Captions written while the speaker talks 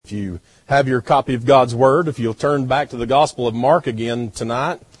If you have your copy of God's Word, if you'll turn back to the Gospel of Mark again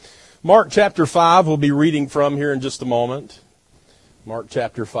tonight. Mark chapter 5 we'll be reading from here in just a moment. Mark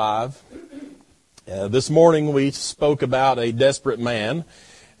chapter 5. This morning we spoke about a desperate man,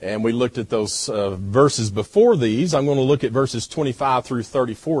 and we looked at those verses before these. I'm going to look at verses 25 through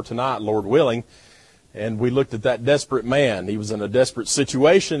 34 tonight, Lord willing. And we looked at that desperate man. He was in a desperate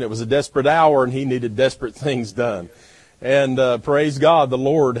situation. It was a desperate hour, and he needed desperate things done. And praise God, the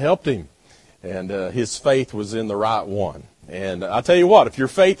Lord helped him. And his faith was in the right one. And I tell you what, if your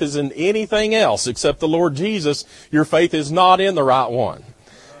faith is in anything else except the Lord Jesus, your faith is not in the right one.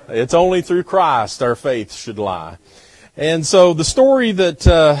 It's only through Christ our faith should lie. And so the story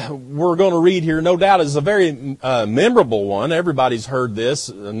that we're going to read here, no doubt, is a very memorable one. Everybody's heard this,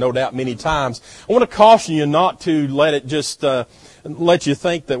 no doubt, many times. I want to caution you not to let it just let you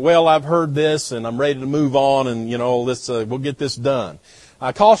think that, well, I've heard this and I'm ready to move on and, we'll get this done.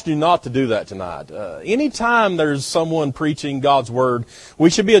 I caution you not to do that tonight. Anytime there's someone preaching God's Word, we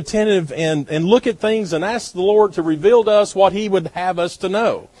should be attentive and look at things and ask the Lord to reveal to us what He would have us to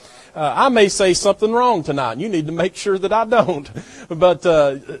know. I may say something wrong tonight, and you need to make sure that I don't. But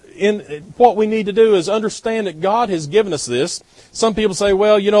what we need to do is understand that God has given us this. Some people say,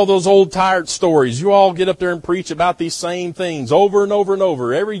 well, those old tired stories. You all get up there and preach about these same things over and over and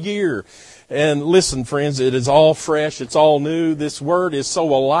over every year. And listen, friends, it is all fresh. It's all new. This Word is so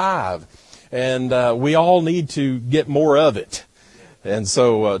alive. And we all need to get more of it. And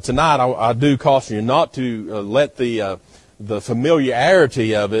so tonight I do caution you not to let the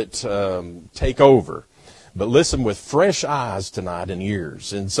familiarity of it take over. But listen with fresh eyes tonight and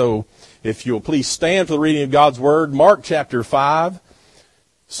ears. And so if you'll please stand for the reading of God's Word, Mark chapter 5,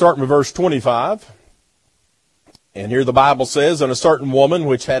 starting with verse 25. And here the Bible says, "And a certain woman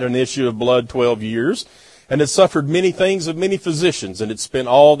which had an issue of blood 12 years, and had suffered many things of many physicians, and had spent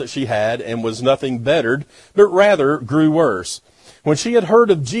all that she had, and was nothing bettered, but rather grew worse. When she had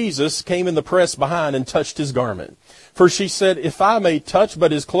heard of Jesus, came in the press behind, and touched his garment. For she said, If I may touch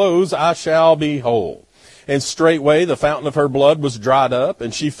but his clothes, I shall be whole. And straightway the fountain of her blood was dried up,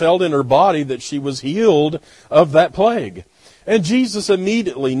 and she felt in her body that she was healed of that plague. And Jesus,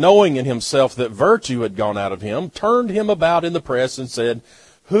 immediately knowing in himself that virtue had gone out of him, turned him about in the press, and said,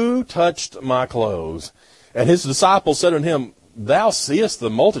 Who touched my clothes? And his disciples said unto him, Thou seest the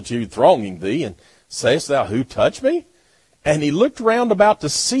multitude thronging thee, and sayest thou, Who touched me? And he looked round about to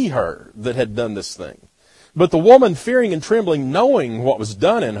see her that had done this thing. But the woman, fearing and trembling, knowing what was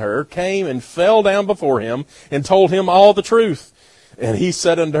done in her, came and fell down before him, and told him all the truth. And he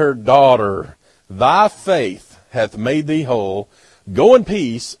said unto her, Daughter, thy faith hath made thee whole. Go in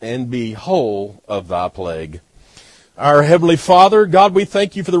peace, and be whole of thy plague." Our Heavenly Father, God, we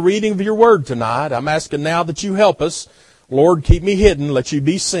thank you for the reading of your Word tonight. I'm asking now that you help us. Lord, keep me hidden, let you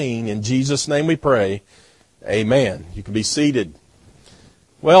be seen. In Jesus' name we pray. Amen. You can be seated.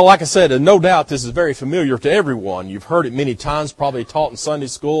 Well, like I said, no doubt this is very familiar to everyone. You've heard it many times, probably taught in Sunday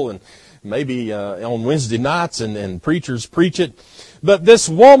school and maybe on Wednesday nights, and preachers preach it. But this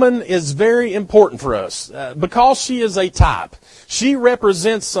woman is very important for us because she is a type. She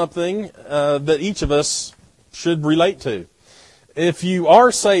represents something that each of us should relate to. If you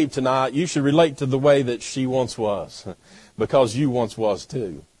are saved tonight, you should relate to the way that she once was, because you once was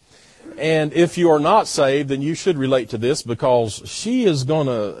too. And if you are not saved, then you should relate to this, because she is going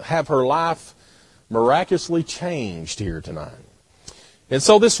to have her life miraculously changed here tonight. And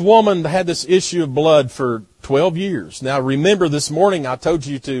so this woman had this issue of blood for 12 years. Now remember, this morning I told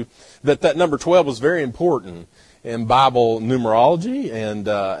you that number 12 was very important in Bible numerology. And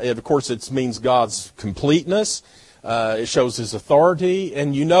of course it means God's completeness. It shows His authority.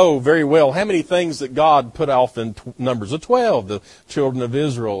 And you know very well how many things that God put off in numbers of 12. The children of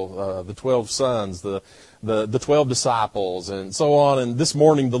Israel, the 12 sons, the 12 disciples, and so on. And this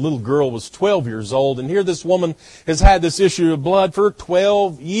morning the little girl was 12 years old. And here this woman has had this issue of blood for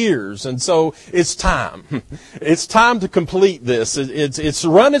 12 years. And so it's time. It's time to complete this. It's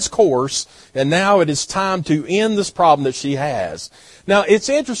run its course. And now it is time to end this problem that she has. Now it's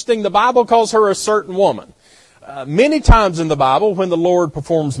interesting. The Bible calls her a certain woman. Many times in the Bible, when the Lord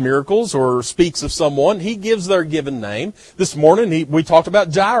performs miracles or speaks of someone, He gives their given name. This morning, we talked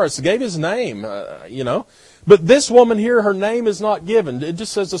about Jairus. He gave his name, But this woman here, her name is not given. It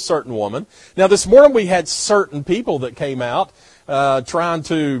just says a certain woman. Now, this morning we had certain people that came out trying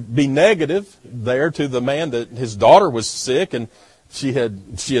to be negative there to the man that his daughter was sick and she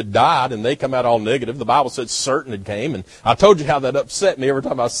had died, and they come out all negative. The Bible said certain it came, and I told you how that upset me every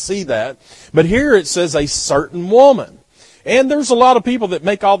time I see that. But here it says a certain woman. And there's a lot of people that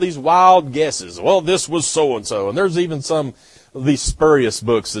make all these wild guesses. Well, this was so-and-so. And there's even some these spurious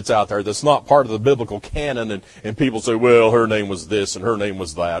books that's out there that's not part of the biblical canon, and people say, well, her name was this and her name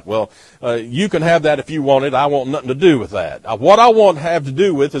was that. Well, you can have that if you want it. I want nothing to do with that. What I want to have to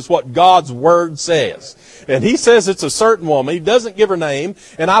do with is what God's Word says. And He says it's a certain woman. He doesn't give her name,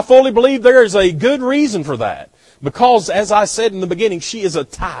 and I fully believe there is a good reason for that. Because, as I said in the beginning, she is a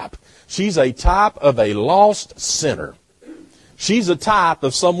type. She's a type of a lost sinner. She's a type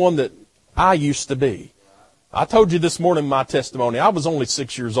of someone that I used to be. I told you this morning in my testimony, I was only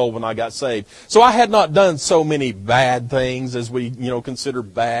 6 years old when I got saved. So I had not done so many bad things as we, consider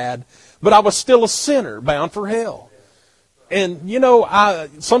bad. But I was still a sinner bound for hell. And,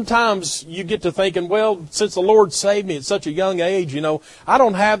 sometimes you get to thinking, well, since the Lord saved me at such a young age, I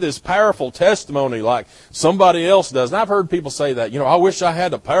don't have this powerful testimony like somebody else does. And I've heard people say that, I wish I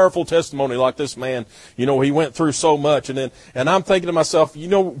had a powerful testimony like this man. He went through so much. And I'm thinking to myself,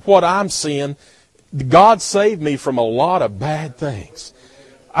 what I'm seeing, God saved me from a lot of bad things.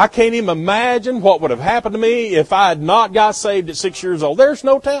 I can't even imagine what would have happened to me if I had not got saved at 6 years old. There's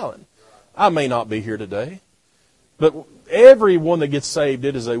no telling. I may not be here today. But everyone that gets saved,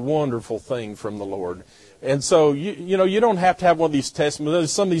 it is a wonderful thing from the Lord. And so, you don't have to have one of these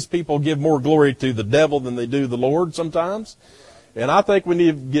testimonies. Some of these people give more glory to the devil than they do the Lord sometimes. And I think we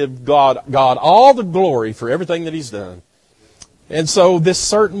need to give God all the glory for everything that He's done. And so this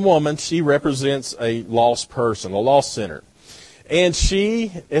certain woman, she represents a lost person, a lost sinner. And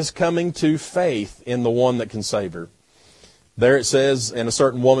she is coming to faith in the one that can save her. There it says, and a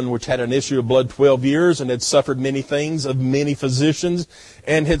certain woman which had an issue of blood 12 years and had suffered many things of many physicians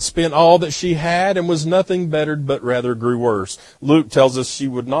and had spent all that she had and was nothing bettered but rather grew worse. Luke tells us she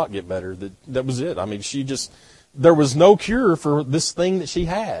would not get better. That was it. I mean, there was no cure for this thing that she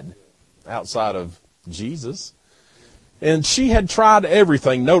had outside of Jesus. And she had tried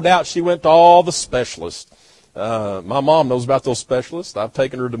everything. No doubt she went to all the specialists. My mom knows about those specialists. I've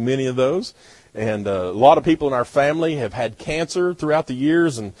taken her to many of those. And a lot of people in our family have had cancer throughout the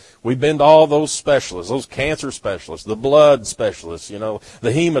years, and we've been to all those specialists, those cancer specialists, the blood specialists, the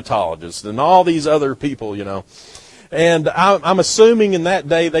hematologists, and all these other people, And I'm assuming in that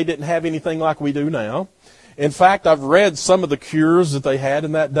day they didn't have anything like we do now. In fact, I've read some of the cures that they had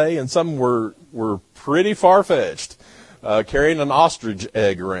in that day, and some were pretty far-fetched. Carrying an ostrich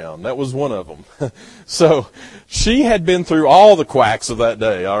egg around. That was one of them. So she had been through all the quacks of that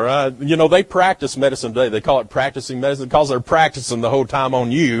day, all right? They practice medicine today. They call it practicing medicine because they're practicing the whole time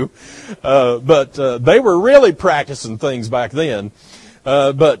on you. But they were really practicing things back then.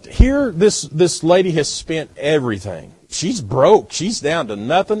 But here, this lady has spent everything. She's broke. She's down to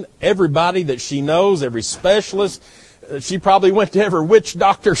nothing. Everybody that she knows, every specialist, she probably went to every witch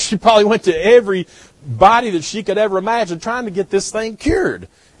doctor. She probably went to every body that she could ever imagine trying to get this thing cured.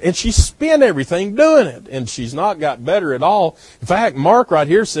 And she spent everything doing it. And she's not got better at all. In fact, Mark right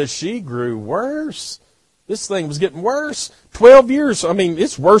here says she grew worse. This thing was getting worse. 12 years. I mean,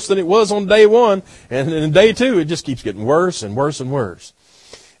 it's worse than it was on day one. And in day two, it just keeps getting worse and worse and worse.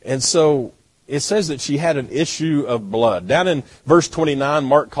 And so it says that she had an issue of blood. Down in verse 29,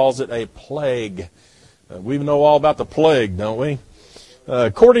 Mark calls it a plague. We know all about the plague, don't we?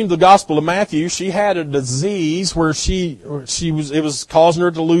 According to the Gospel of Matthew, she had a disease where it was causing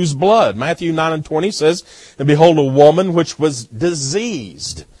her to lose blood. Matthew 9:20 says, and behold, a woman which was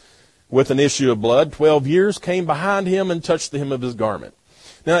diseased with an issue of blood 12 years came behind him and touched the hem of his garment.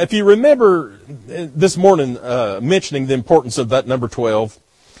 Now, if you remember this morning mentioning the importance of that number 12,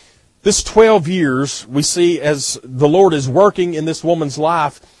 this 12 years we see as the Lord is working in this woman's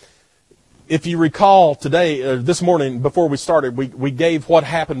life. If you recall today, this morning, before we started, we gave what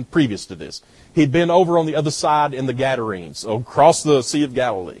happened previous to this. He'd been over on the other side in the Gadarenes, across the Sea of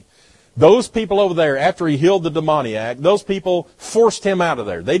Galilee. Those people over there, after he healed the demoniac, those people forced him out of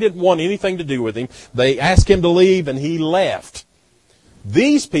there. They didn't want anything to do with him. They asked him to leave, and he left.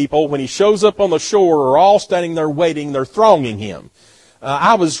 These people, when he shows up on the shore, are all standing there waiting. They're thronging him.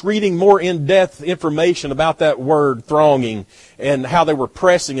 I was reading more in-depth information about that word, thronging, and how they were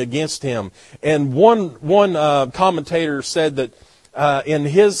pressing against him. And one commentator said that in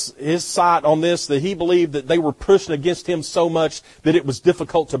his sight on this, that he believed that they were pushing against him so much that it was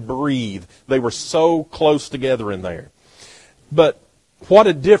difficult to breathe. They were so close together in there. But what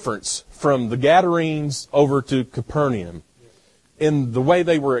a difference from the Gadarenes over to Capernaum in the way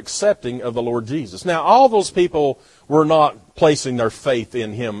they were accepting of the Lord Jesus. Now, all those people were not placing their faith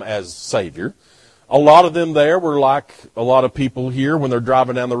in him as Savior. A lot of them there were like a lot of people here when they're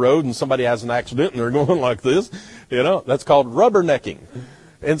driving down the road and somebody has an accident and they're going like this. That's called rubbernecking.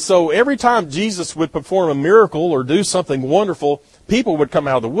 And so every time Jesus would perform a miracle or do something wonderful, people would come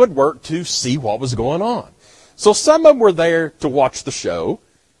out of the woodwork to see what was going on. So some of them were there to watch the show,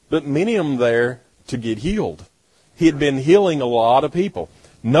 but many of them there to get healed. He had been healing a lot of people.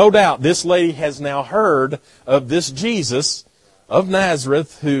 No doubt this lady has now heard of this Jesus of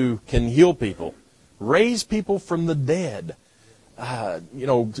Nazareth who can heal people, raise people from the dead,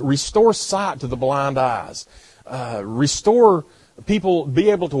 restore sight to the blind eyes, restore people, be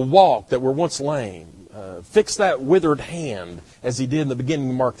able to walk that were once lame, fix that withered hand, as he did in the beginning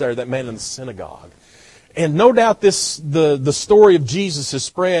of Mark there, that man in the synagogue. And no doubt the story of Jesus has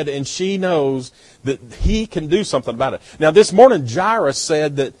spread, and she knows that he can do something about it. Now, this morning, Jairus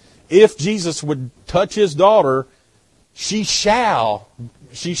said that if Jesus would touch his daughter, she shall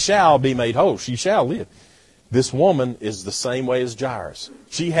be made whole. She shall live. This woman is the same way as Jairus.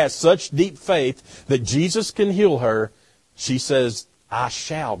 She has such deep faith that Jesus can heal her. She says, I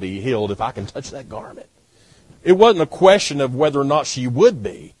shall be healed if I can touch that garment. It wasn't a question of whether or not she would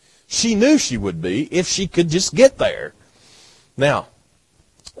be. She knew she would be if she could just get there. Now,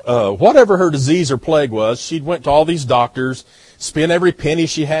 whatever her disease or plague was, she went to all these doctors, spent every penny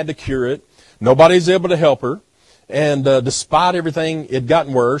she had to cure it. Nobody's able to help her. And despite everything, it had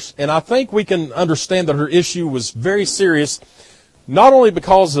gotten worse. And I think we can understand that her issue was very serious, not only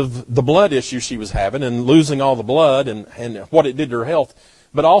because of the blood issue she was having and losing all the blood and what it did to her health,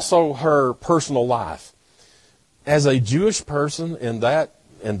 but also her personal life. As a Jewish person in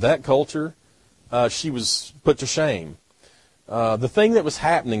that culture, she was put to shame. The thing that was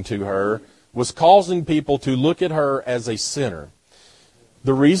happening to her was causing people to look at her as a sinner.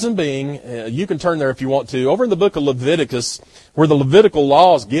 The reason being, you can turn there if you want to, over in the book of Leviticus, where the Levitical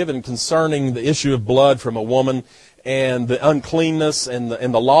law is given concerning the issue of blood from a woman and the uncleanness and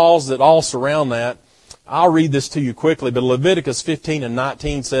the laws that all surround that. I'll read this to you quickly, but Leviticus 15 and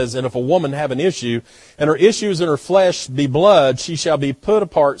 19 says, and if a woman have an issue, and her issues in her flesh be blood, she shall be put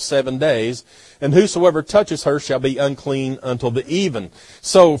apart 7 days, and whosoever touches her shall be unclean until the even.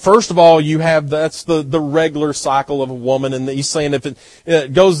 So, first of all, you have, that's the regular cycle of a woman, and he's saying if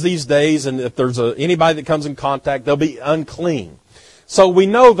it goes these days, and if there's anybody that comes in contact, they'll be unclean. So we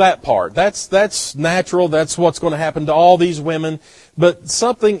know that part. That's natural. That's what's going to happen to all these women. But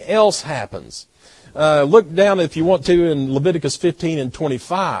something else happens. Look down, if you want to, in Leviticus 15 and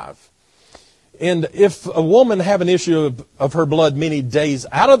 25. And if a woman have an issue of her blood many days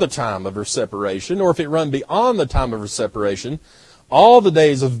out of the time of her separation, or if it run beyond the time of her separation, all the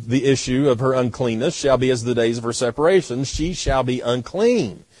days of the issue of her uncleanness shall be as the days of her separation. She shall be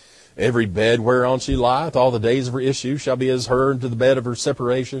unclean. Every bed whereon she lieth, all the days of her issue shall be as her to the bed of her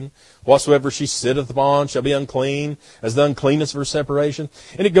separation. Whatsoever she sitteth upon shall be unclean, as the uncleanness of her separation.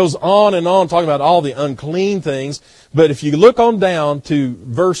 And it goes on and on, talking about all the unclean things. But if you look on down to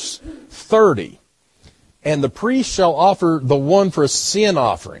verse 30, and the priest shall offer the one for a sin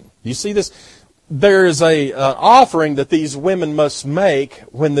offering. You see this? There is a offering that these women must make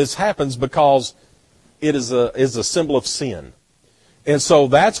when this happens, because it is a symbol of sin. And so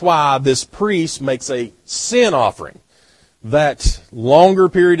that's why this priest makes a sin offering. That longer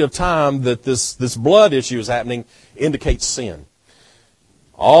period of time that this blood issue is happening indicates sin.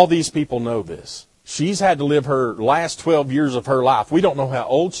 All these people know this. She's had to live her last 12 years of her life. We don't know how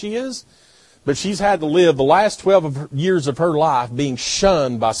old she is, but she's had to live the last 12 years of her life being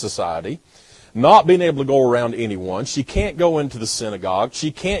shunned by society, not being able to go around anyone. She can't go into the synagogue.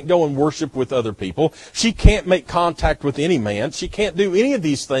 She can't go and worship with other people. She can't make contact with any man. She can't do any of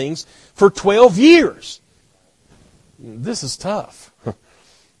these things for 12 years. This is tough.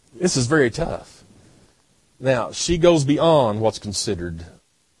 This is very tough. Now, she goes beyond what's considered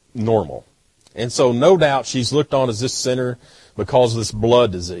normal. And so no doubt she's looked on as this sinner because of this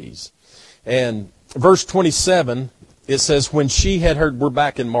blood disease. And verse 27, it says, when she had heard, we're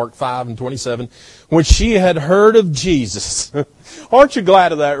back in Mark 5 and 27, when she had heard of Jesus. Aren't you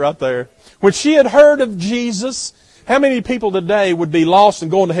glad of that right there? When she had heard of Jesus, how many people today would be lost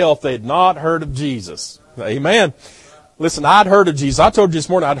and going to hell if they had not heard of Jesus? Amen. Listen, I'd heard of Jesus. I told you this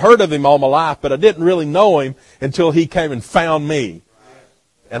morning I'd heard of him all my life, but I didn't really know him until he came and found me.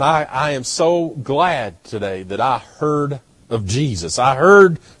 And I am so glad today that I heard of Jesus. I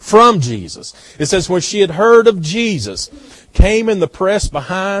heard from Jesus. It says, when she had heard of Jesus, came in the press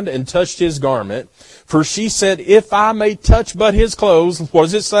behind and touched his garment. For she said, if I may touch but his clothes, what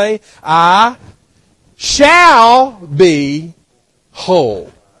does it say? I shall be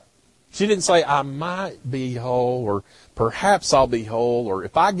whole. She didn't say, I might be whole, or perhaps I'll be whole, or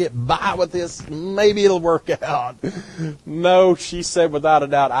if I get by with this, maybe it'll work out. No, she said without a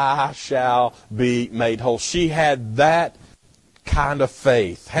doubt, I shall be made whole. She had that kind of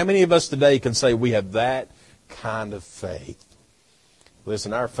faith. How many of us today can say we have that kind of faith?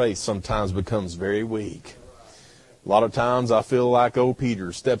 Listen, our faith sometimes becomes very weak. A lot of times I feel like old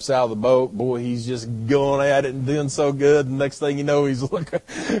Peter steps out of the boat. Boy, he's just going at it and doing so good. And next thing you know, he's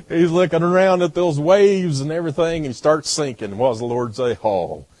looking around at those waves and everything, and he starts sinking. What does the Lord say?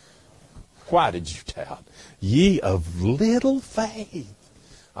 Oh, why did you doubt? Ye of little faith.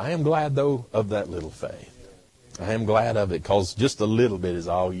 I am glad, though, of that little faith. I am glad of it, because just a little bit is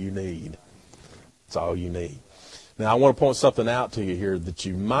all you need. It's all you need. Now, I want to point something out to you here that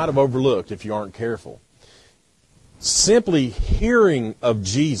you might have overlooked if you aren't careful. Simply hearing of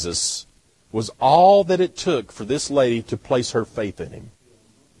Jesus was all that it took for this lady to place her faith in him.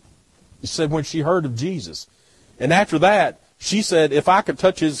 She said when she heard of Jesus. And after that, she said, if I could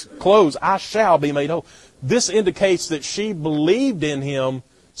touch his clothes, I shall be made whole. This indicates that she believed in him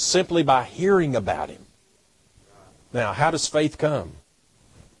simply by hearing about him. Now, how does faith come?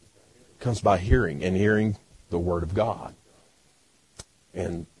 It comes by hearing, and hearing the Word of God.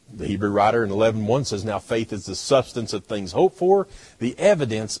 And the Hebrew writer in 11:1 says, now faith is the substance of things hoped for, the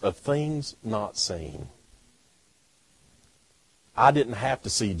evidence of things not seen. I didn't have to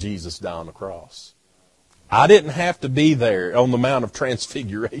see Jesus die on the cross. I didn't have to be there on the Mount of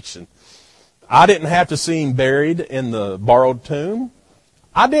Transfiguration. I didn't have to see him buried in the borrowed tomb.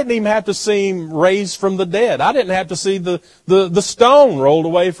 I didn't even have to see him raised from the dead. I didn't have to see the stone rolled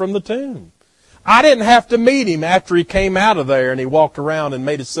away from the tomb. I didn't have to meet him after he came out of there and he walked around and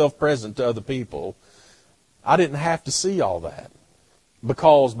made himself present to other people. I didn't have to see all that.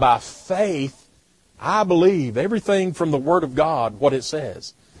 Because by faith, I believe everything from the Word of God, what it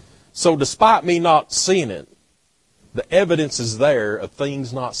says. So despite me not seeing it, the evidence is there of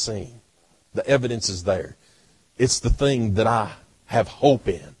things not seen. The evidence is there. It's the thing that I have hope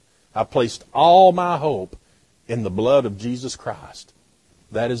in. I placed all my hope in the blood of Jesus Christ.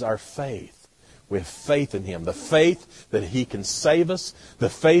 That is our faith. We have faith in him. The faith that he can save us. The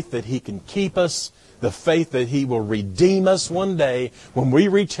faith that he can keep us. The faith that he will redeem us one day when we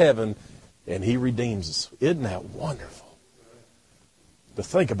reach heaven and he redeems us. Isn't that wonderful? To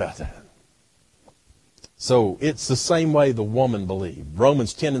think about that. So it's the same way the woman believed.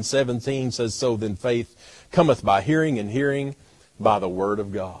 Romans 10:17 says, so then faith cometh by hearing, and hearing by the Word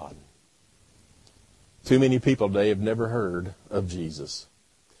of God. Too many people today have never heard of Jesus.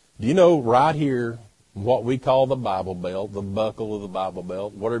 Do you know right here, what we call the Bible Belt, the buckle of the Bible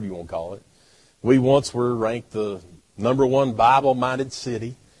Belt, whatever you want to call it, we once were ranked the #1 Bible-minded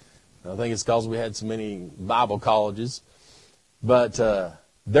city. I think it's because we had so many Bible colleges. But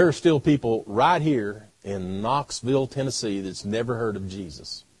there are still people right here in Knoxville, Tennessee, that's never heard of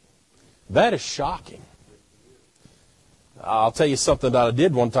Jesus. That is shocking. I'll tell you something that I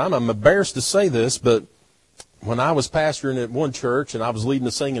did one time. I'm embarrassed to say this, but when I was pastoring at one church, and I was leading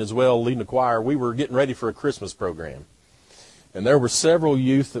the singing as well, leading the choir, we were getting ready for a Christmas program. And there were several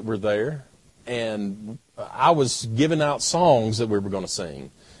youth that were there, and I was giving out songs that we were going to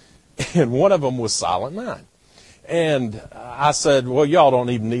sing. And one of them was Silent Night. And I said, well, y'all don't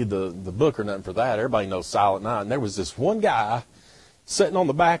even need the book or nothing for that. Everybody knows Silent Night. And there was this one guy sitting on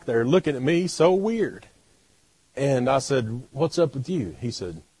the back there looking at me so weird. And I said, what's up with you? He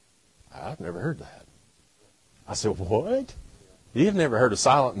said, I've never heard that. I said, what? You've never heard of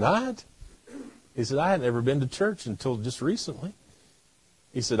Silent Night? He said, I had never been to church until just recently.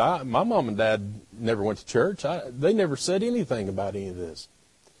 He said, my mom and dad never went to church. They never said anything about any of this.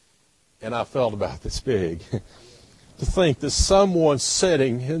 And I felt about this big. To think that someone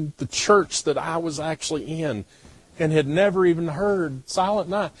sitting in the church that I was actually in and had never even heard Silent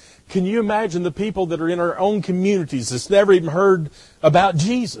Night. Can you imagine the people that are in our own communities that's never even heard about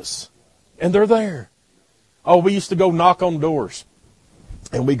Jesus? And they're there. Oh, we used to go knock on doors.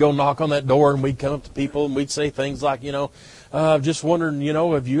 And we'd go knock on that door and we'd come up to people and we'd say things like, just wondering,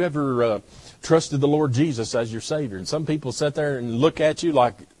 have you ever trusted the Lord Jesus as your Savior? And some people sit there and look at you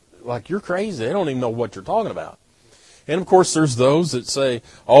like you're crazy. They don't even know what you're talking about. And, of course, there's those that say,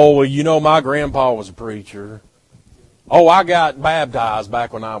 oh, well, my grandpa was a preacher. Oh, I got baptized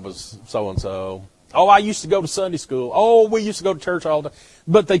back when I was so-and-so. Oh, I used to go to Sunday school. Oh, we used to go to church all the time.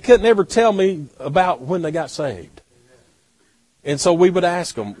 But they couldn't ever tell me about when they got saved. And so we would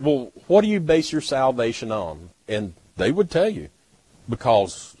ask them, well, what do you base your salvation on? And they would tell you,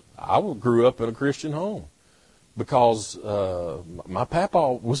 because I grew up in a Christian home. Because my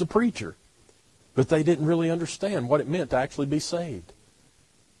papa was a preacher. But they didn't really understand what it meant to actually be saved.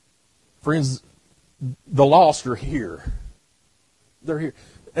 Friends, the lost are here. They're here.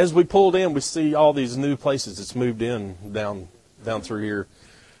 As we pulled in, we see all these new places that's moved in down through here.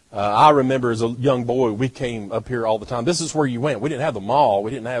 I remember as a young boy, we came up here all the time. This is where you went. We didn't have the mall.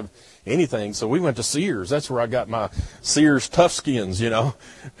 We didn't have anything. So we went to Sears. That's where I got my Sears Tough Skins,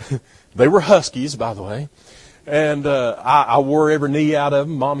 They were Huskies, by the way. And I wore every knee out of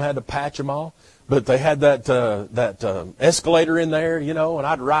them. Mom had to patch them all. But they had that escalator in there, and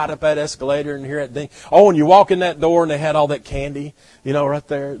I'd ride up that escalator and hear that thing. Oh, and you walk in that door, and they had all that candy, right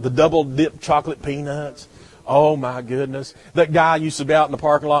there. The double-dipped chocolate peanuts. Oh, my goodness. That guy used to be out in the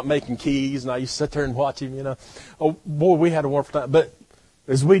parking lot making keys, and I used to sit there and watch him, Oh, boy, we had a wonderful time. But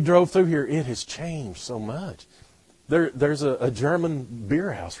as we drove through here, it has changed so much. There's a German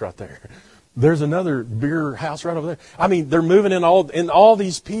beer house right there. There's another beer house right over there. I mean, they're moving in all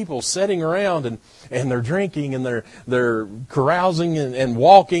these people sitting around and they're drinking and they're carousing and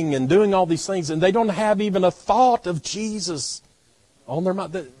walking and doing all these things, and they don't have even a thought of Jesus on their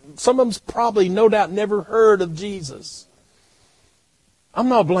mind. Some of them's probably, no doubt, never heard of Jesus. I'm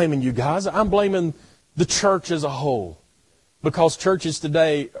not blaming you guys. I'm blaming the church as a whole, because churches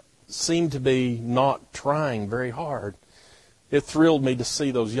today seem to be not trying very hard. It thrilled me to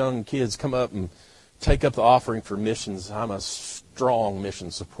see those young kids come up and take up the offering for missions. I'm a strong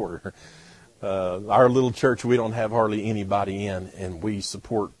mission supporter. Our little church, we don't have hardly anybody in, and we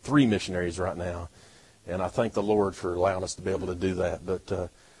support 3 missionaries right now. And I thank the Lord for allowing us to be able to do that. But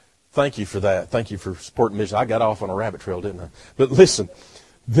thank you for that. Thank you for supporting mission. I got off on a rabbit trail, didn't I? But listen,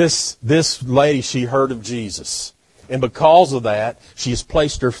 this lady, she heard of Jesus. And because of that, she has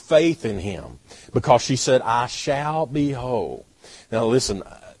placed her faith in him, because she said, I shall be whole. Now listen,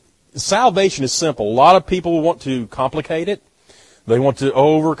 salvation is simple. A lot of people want to complicate it. They want to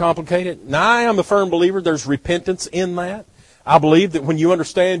overcomplicate it. Now, I am a firm believer there's repentance in that. I believe that when you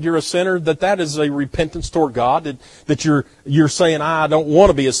understand you're a sinner, that is a repentance toward God, that you're saying, I don't want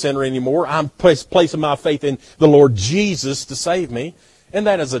to be a sinner anymore. I'm placing my faith in the Lord Jesus to save me. And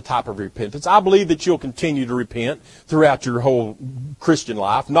that is a type of repentance. I believe that you'll continue to repent throughout your whole Christian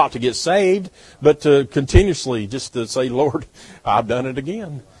life, not to get saved, but to continuously just to say, Lord, I've done it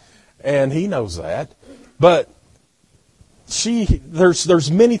again. And he knows that. But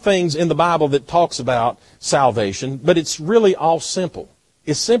there's many things in the Bible that talks about salvation, but it's really all simple.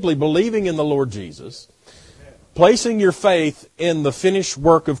 It's simply believing in the Lord Jesus, placing your faith in the finished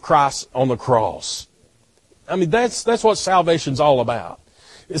work of Christ on the cross. I mean, that's what salvation's all about.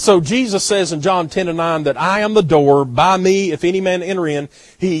 So Jesus says in John 10:9 that I am the door. By me, if any man enter in,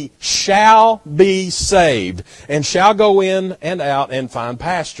 he shall be saved, and shall go in and out and find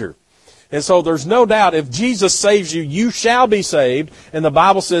pasture. And so there's no doubt, if Jesus saves you, you shall be saved. And the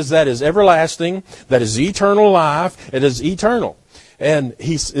Bible says that is everlasting, that is eternal life, it is eternal. And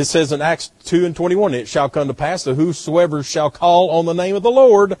it says in Acts 2:21, it shall come to pass that whosoever shall call on the name of the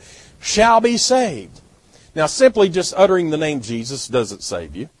Lord shall be saved. Now, simply just uttering the name Jesus doesn't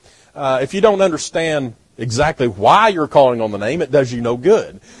save you. If you don't understand exactly why you're calling on the name, it does you no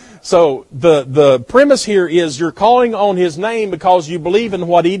good. So the premise here is you're calling on his name because you believe in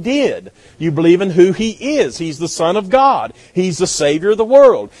what he did. You believe in who he is. He's the Son of God. He's the Savior of the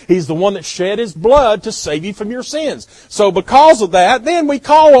world. He's the one that shed his blood to save you from your sins. So because of that, then we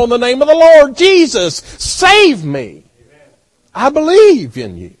call on the name of the Lord Jesus. Save me. I believe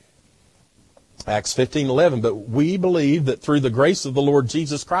in you. Acts 15:11, but we believe that through the grace of the Lord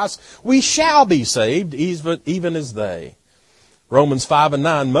Jesus Christ, we shall be saved, even as they. Romans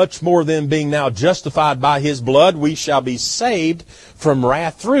 5:9, much more than being now justified by his blood, we shall be saved from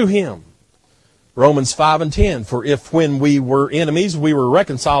wrath through him. Romans 5:10, for if when we were enemies, we were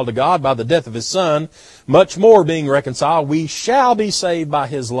reconciled to God by the death of his Son, much more being reconciled, we shall be saved by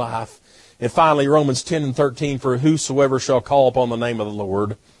his life. And finally, Romans 10:13, for whosoever shall call upon the name of the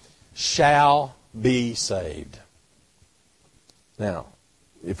Lord shall be saved. Now,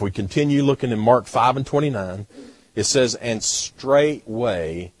 if we continue looking in Mark 5:29, it says, and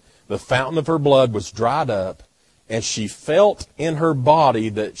straightway the fountain of her blood was dried up, and she felt in her body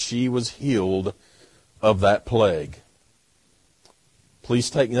that she was healed of that plague. Please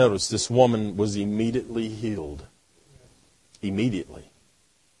take notice, this woman was immediately healed. Immediately.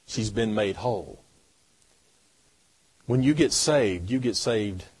 She's been made whole. When you get saved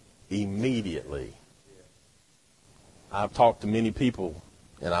immediately. I've talked to many people,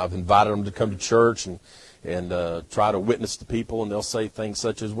 and I've invited them to come to church and try to witness to people, and they'll say things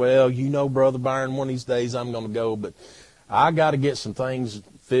such as, well, Brother Byron, one of these days I'm going to go, but I got to get some things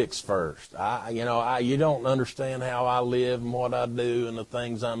fixed first. You don't understand how I live and what I do and the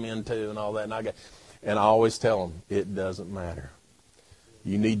things I'm into and all that. And I always tell them, it doesn't matter.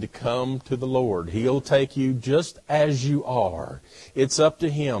 You need to come to the Lord. He'll take you just as you are. It's up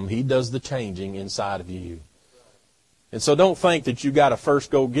to him. He does the changing inside of you. And so don't think that you got to first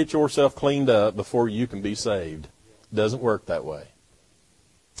go get yourself cleaned up before you can be saved. It doesn't work that way.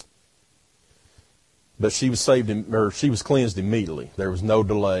 But she was she was cleansed immediately. There was no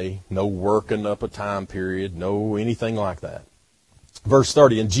delay, no working up a time period, no anything like that. Verse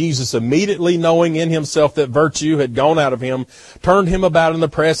 30, and Jesus, immediately knowing in himself that virtue had gone out of him, turned him about in the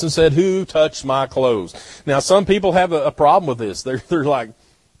press and said, who touched my clothes? Now, some people have a problem with this. They're like,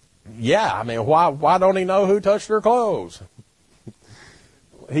 yeah, I mean, why don't he know who touched her clothes?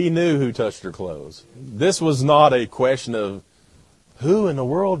 He knew who touched her clothes. This was not a question of, who in the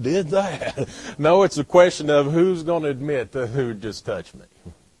world did that? No, it's a question of who's going to admit to who just touched me.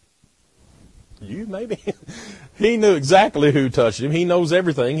 You, maybe? He knew exactly who touched him. He knows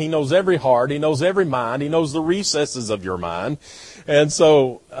everything. He knows every heart. He knows every mind. He knows the recesses of your mind. And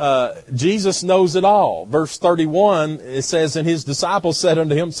so Jesus knows it all. Verse 31, it says, and his disciples said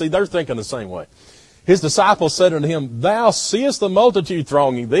unto him, see, they're thinking the same way. His disciples said unto him, thou seest the multitude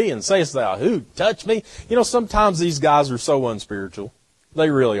thronging thee, and sayest thou, who touched me? You know, sometimes these guys are so unspiritual. They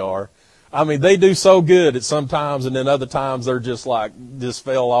really are. I mean, they do so good at some times, and then other times they're just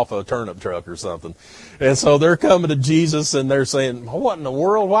fell off a turnip truck or something. And so they're coming to Jesus and they're saying, what in the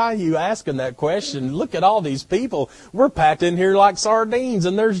world? Why are you asking that question? Look at all these people. We're packed in here like sardines,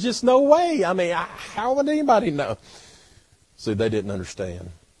 and there's just no way. I mean, how would anybody know? See, they didn't understand.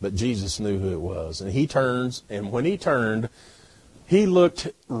 But Jesus knew who it was. And he turns, and when he turned, he looked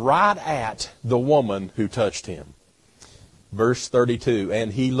right at the woman who touched him. Verse 32,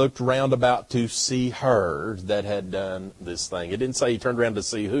 and he looked round about to see her that had done this thing. It didn't say he turned around to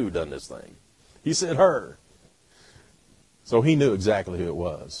see who done this thing. He said her. So he knew exactly who it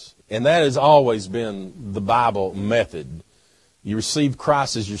was. And that has always been the Bible method. You receive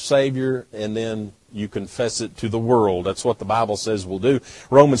Christ as your Savior, and then you confess it to the world. That's what the Bible says we'll do.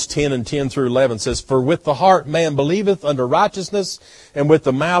 Romans 10 and 10 through 11 says, for with the heart man believeth unto righteousness, and with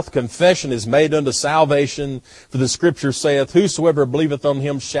the mouth confession is made unto salvation. For the Scripture saith, whosoever believeth on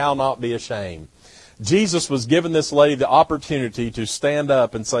him shall not be ashamed. Jesus was giving this lady the opportunity to stand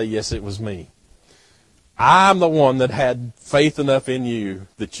up and say, yes, it was me. I'm the one that had faith enough in you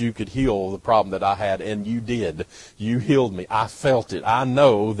that you could heal the problem that I had, and you did. You healed me. I felt it. I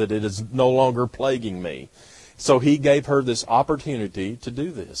know that it is no longer plaguing me. So he gave her this opportunity to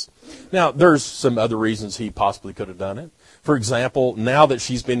do this. Now, there's some other reasons he possibly could have done it. For example, now that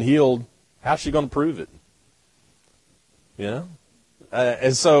she's been healed, how's she going to prove it? You know?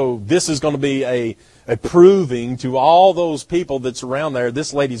 And so this is going to be a proving to all those people that's around there,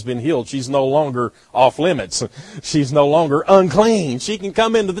 this lady's been healed. She's no longer off limits. She's no longer unclean. She can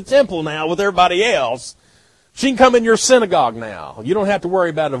come into the temple now with everybody else. She can come in your synagogue now. You don't have to worry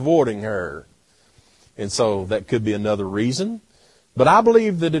about avoiding her. And so that could be another reason. But I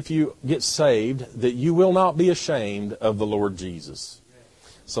believe that if you get saved, that you will not be ashamed of the Lord Jesus.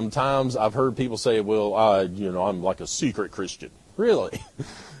 Sometimes I've heard people say, well, I'm like a secret Christian. Really?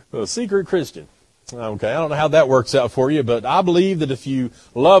 A secret Christian. Okay, I don't know how that works out for you, but I believe that if you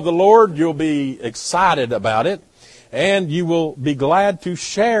love the Lord, you'll be excited about it, and you will be glad to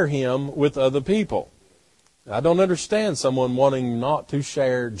share Him with other people. I don't understand someone wanting not to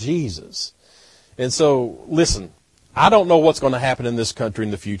share Jesus. And so, listen, I don't know what's going to happen in this country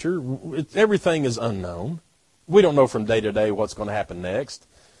in the future. Everything is unknown. We don't know from day to day what's going to happen next.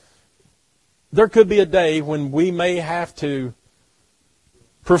 There could be a day when we may have to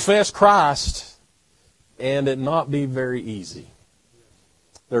profess Christ and it not be very easy.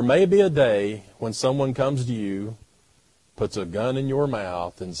 There may be a day when someone comes to you, puts a gun in your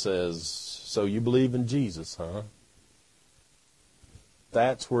mouth and says, so you believe in Jesus, huh?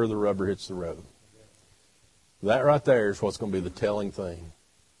 That's where the rubber hits the road. That right there is what's going to be the telling thing.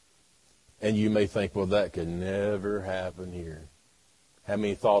 And you may think, well, that could never happen here. How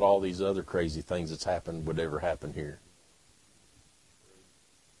many thought all these other crazy things that's happened would ever happen here?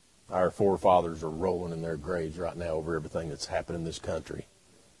 Our forefathers are rolling in their graves right now over everything that's happened in this country.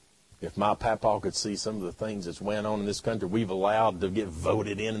 If my papa could see some of the things that's went on in this country, we've allowed to get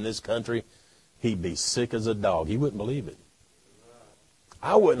voted in this country, he'd be sick as a dog. He wouldn't believe it.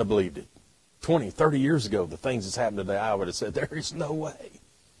 I wouldn't have believed it. 20, 30 years ago, the things that's happened today, I would have said, there is no way.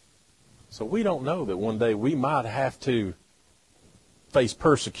 So we don't know that one day we might have to face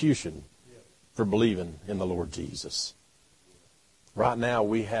persecution for believing in the Lord Jesus. Right now,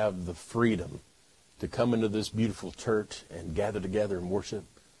 we have the freedom to come into this beautiful church and gather together and worship.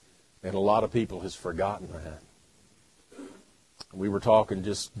 And a lot of people has forgotten that. We were talking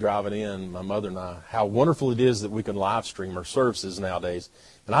just driving in, my mother and I, how wonderful it is that we can live stream our services nowadays.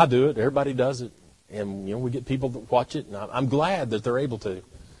 And I do it. Everybody does it. And, we get people that watch it. And I'm glad that they're able to.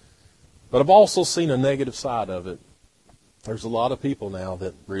 But I've also seen a negative side of it. There's a lot of people now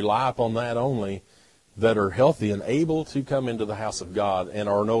that rely upon that only, that are healthy and able to come into the house of God and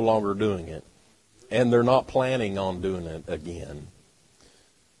are no longer doing it. And they're not planning on doing it again.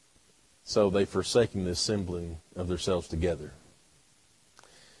 So they've forsaken the assembling of themselves together.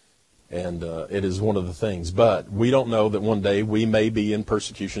 And it is one of the things. But we don't know that one day we may be in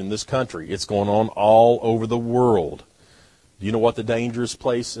persecution in this country. It's going on all over the world. Do you know what the dangerous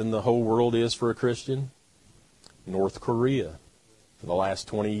place in the whole world is for a Christian? North Korea. For the last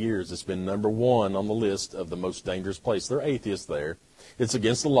 20 years, it's been number one on the list of the most dangerous place. They're atheists there. It's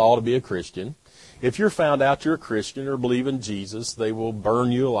against the law to be a Christian. If you're found out you're a Christian or believe in Jesus, they will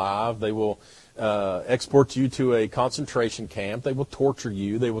burn you alive. They will export you to a concentration camp. They will torture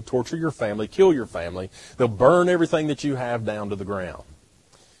you. They will torture your family, kill your family. They'll burn everything that you have down to the ground.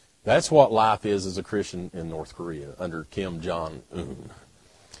 That's what life is as a Christian in North Korea under Kim Jong-un.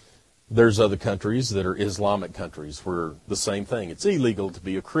 There's other countries that are Islamic countries where the same thing. It's illegal to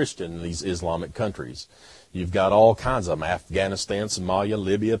be a Christian in these Islamic countries. You've got all kinds of them: Afghanistan, Somalia,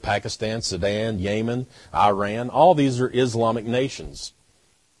 Libya, Pakistan, Sudan, Yemen, Iran. All these are Islamic nations.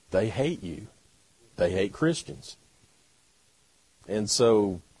 They hate you. They hate Christians. And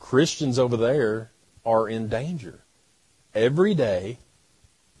so Christians over there are in danger. Every day,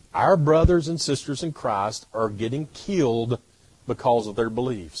 our brothers and sisters in Christ are getting killed because of their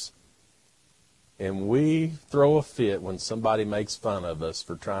beliefs. And we throw a fit when somebody makes fun of us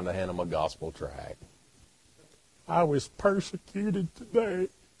for trying to hand them a gospel tract. I was persecuted today.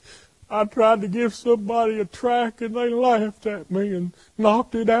 I tried to give somebody a tract and they laughed at me and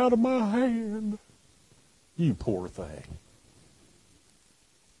knocked it out of my hand. You poor thing.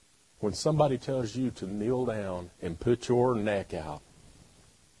 When somebody tells you to kneel down and put your neck out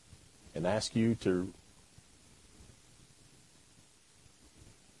and ask you to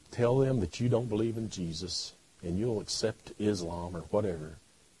tell them that you don't believe in Jesus and you'll accept Islam or whatever,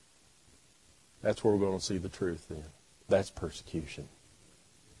 that's where we're going to see the truth then. That's persecution.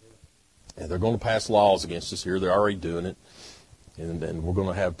 And they're going to pass laws against us here. They're already doing it. And we're going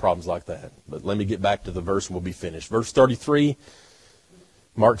to have problems like that. But let me get back to the verse and we'll be finished. Verse 33,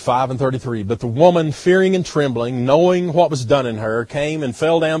 Mark 5 and 33. But the woman, fearing and trembling, knowing what was done in her, came and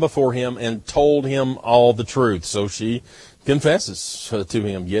fell down before him and told him all the truth. So she confesses to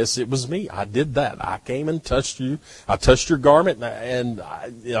him, yes, it was me. I did that. I came and touched you. I touched your garment and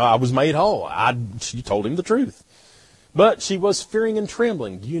I was made whole. She told him the truth. But she was fearing and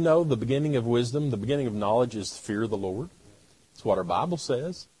trembling. Do you know the beginning of wisdom, the beginning of knowledge is the fear of the Lord? That's what our Bible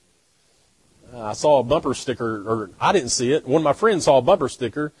says. I saw a bumper sticker, or I didn't see it. One of my friends saw a bumper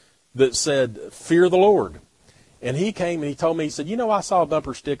sticker that said, fear the Lord. And he came and he told me, he said, you know, I saw a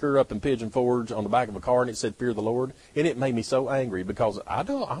bumper sticker up in Pigeon Forge on the back of a car and it said, fear the Lord. And it made me so angry because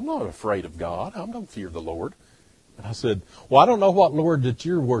I'm not afraid of God. I don't fear the Lord. And I said, well, I don't know what Lord that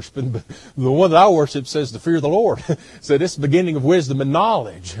you're worshiping, but the one that I worship says to fear the Lord. Said it's the beginning of wisdom and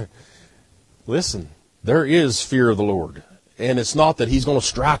knowledge. Listen, there is fear of the Lord. And it's not that he's going to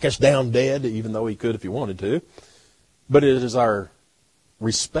strike us down dead, even though he could if he wanted to. But it is our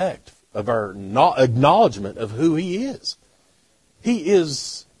respect, of our acknowledgement of who he is. He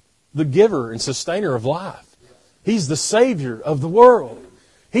is the giver and sustainer of life. He's the Savior of the world.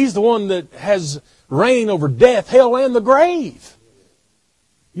 He's the one that has reign over death, hell, and the grave.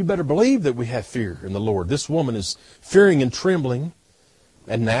 You better believe that we have fear in the Lord. This woman is fearing and trembling,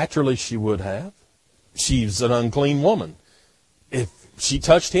 and naturally she would have. She's an unclean woman. If she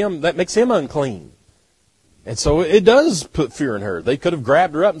touched him, that makes him unclean. And so it does put fear in her. They could have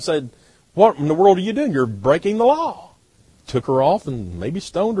grabbed her up and said, what in the world are you doing? You're breaking the law. Took her off and maybe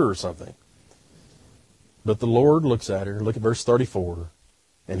stoned her or something. But the Lord looks at her. Look at verse 34.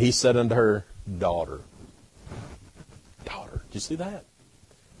 And he said unto her, daughter. Daughter. Did you see that?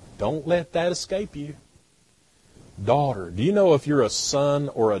 Don't let that escape you. Daughter. Do you know if you're a son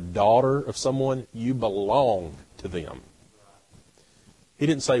or a daughter of someone, you belong to them? He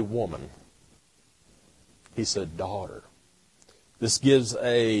didn't say woman. He said daughter. This gives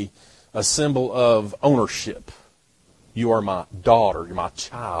a symbol of ownership. You are my daughter. You're my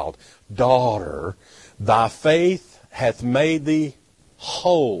child. Daughter, thy faith hath made thee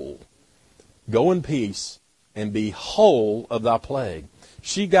whole. Go in peace and be whole of thy plague.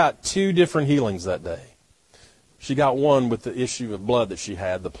 She got 2 different healings that day. She got one with the issue of blood that she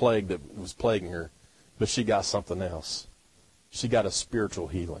had, the plague that was plaguing her. But she got something else. She got a spiritual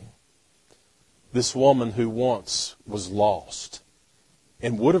healing. This woman who once was lost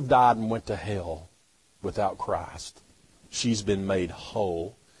and would have died and went to hell without Christ, she's been made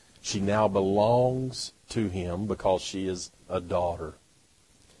whole. She now belongs to him because she is a daughter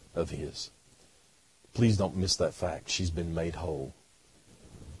of his. Please don't miss that fact. She's been made whole.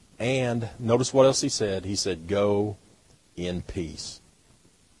 And notice what else he said. He said, go in peace.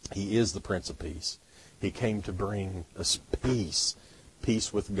 He is the Prince of Peace. He came to bring us peace.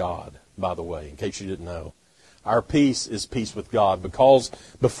 Peace with God, by the way, in case you didn't know. Our peace is peace with God, because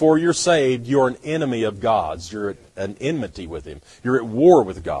before you're saved, you're an enemy of God's. You're at an enmity with Him. You're at war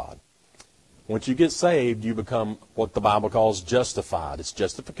with God. Once you get saved, you become what the Bible calls justified. It's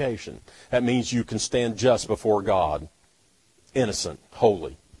justification. That means you can stand just before God, innocent,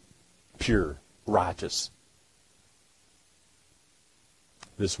 holy, pure, righteous.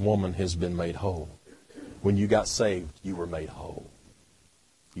 This woman has been made whole. When you got saved, you were made whole.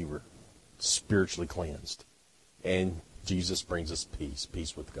 You were spiritually cleansed. And Jesus brings us peace,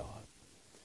 peace with God.